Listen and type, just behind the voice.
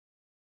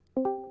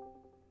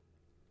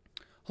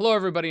Hello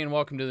everybody and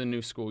welcome to the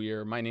new school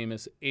year. My name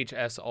is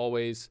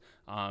SmileAlways.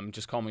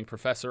 Just call me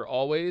Professor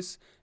Always.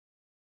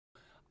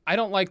 I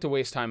don't like to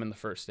waste time in the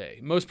first day.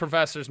 Most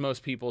professors,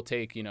 most people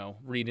take,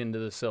 read into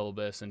the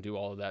syllabus and do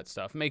all of that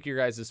stuff. Make your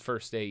guys'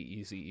 first day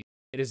easy.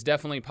 It is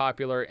definitely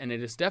popular and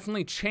it has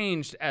definitely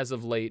changed as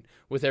of late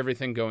with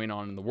everything going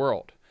on in the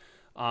world.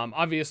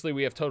 Obviously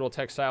we have total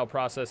textile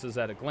processes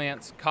at a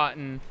glance,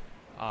 cotton,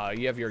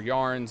 you have your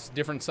yarns,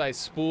 different size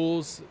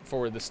spools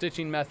for the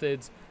stitching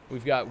methods.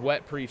 We've got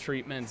wet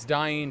pre-treatments,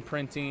 dyeing,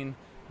 printing,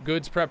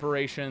 goods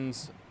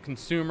preparations,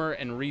 consumer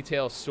and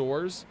retail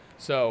stores.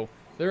 So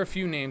there are a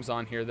few names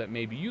on here that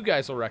maybe you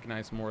guys will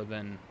recognize more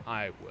than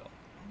I will.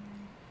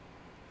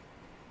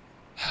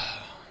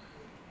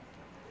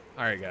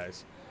 All right,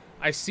 guys.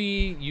 I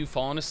see you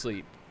falling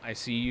asleep. I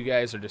see you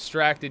guys are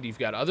distracted. You've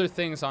got other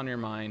things on your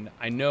mind.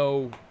 I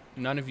know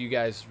none of you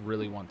guys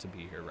really want to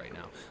be here right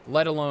now,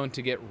 let alone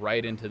to get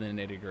right into the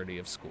nitty-gritty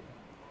of school.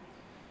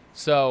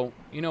 So,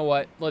 you know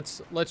what?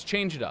 Let's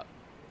change it up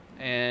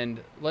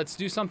and let's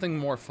do something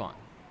more fun.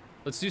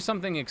 Let's do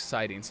something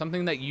exciting,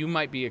 something that you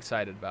might be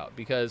excited about,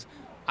 because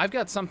I've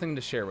got something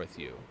to share with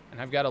you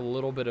and I've got a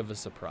little bit of a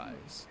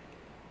surprise.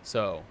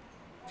 So,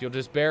 if you'll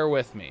just bear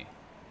with me,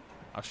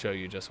 I'll show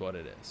you just what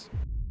it is.